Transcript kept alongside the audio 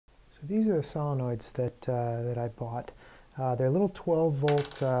So these are the solenoids that that I bought. They're little 12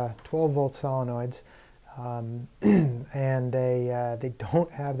 volt solenoids, and they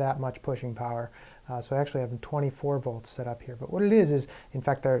don't have that much pushing power. So I actually have 24 volts set up here. But what it is, in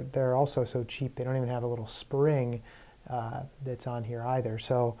fact, they're also so cheap they don't even have a little spring that's on here either.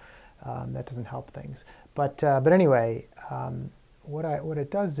 So that doesn't help things. But anyway, what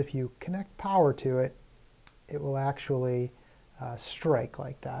it does is if you connect power to it, it will actually strike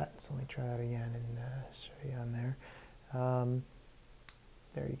like that. So let me try that again and show you on there.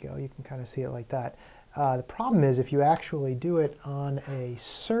 There you go. You can kind of see it like that. The problem is if you actually do it on a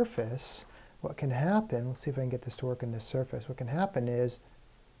surface, what can happen, let's see if I can get this to work on this surface. What can happen is,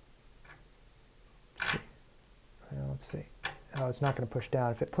 let's see. Oh, it's not going to push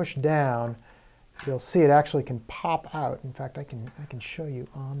down. If it pushed down, you'll see it actually can pop out. In fact, I can show you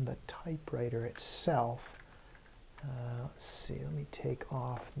on the typewriter itself. Let's see. Let me take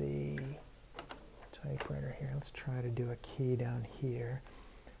off the typewriter here. Let's try to do a key down here.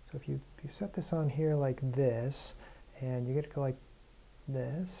 So if you set this on here like this, and you get to go like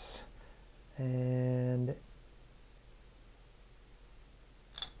this, and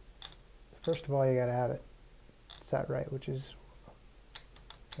first of all, you got to have it set right, which is,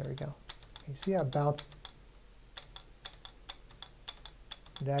 there we go. You see how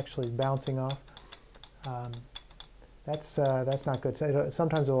it actually is bouncing off. That's not good. So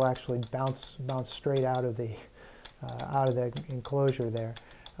sometimes it will actually bounce straight out of the enclosure there.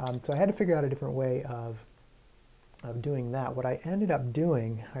 So I had to figure out a different way of doing that. What I ended up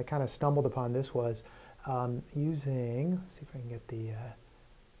doing, I kind of stumbled upon this, was using, let's see if I can get the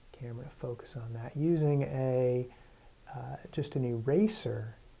camera to focus on that, using just an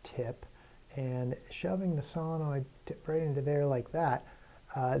eraser tip and shoving the solenoid tip right into there like that.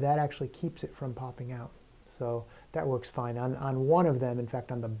 That actually keeps it from popping out. So that works fine. On one of them, in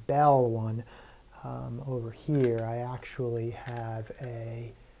fact on the bell one over here, I actually have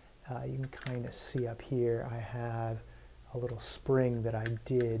you can kind of see up here, I have a little spring that I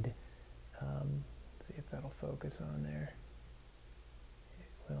did. Let's see if that'll focus on there.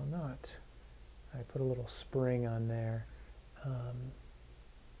 It will not. I put a little spring on there. Come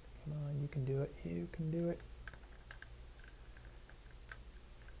on, you can do it. You can do it.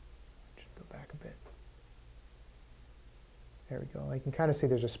 Just go back a bit. There we go. I can kind of see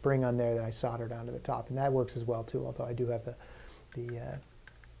there's a spring on there that I soldered onto the top, and that works as well too. Although I do have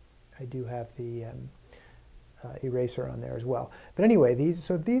the eraser on there as well. But anyway, these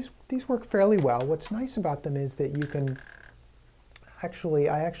work fairly well. What's nice about them is that you can actually,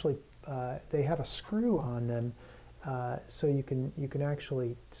 they have a screw on them, so you can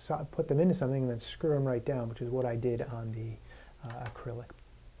actually put them into something and then screw them right down, which is what I did on the acrylic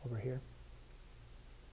over here.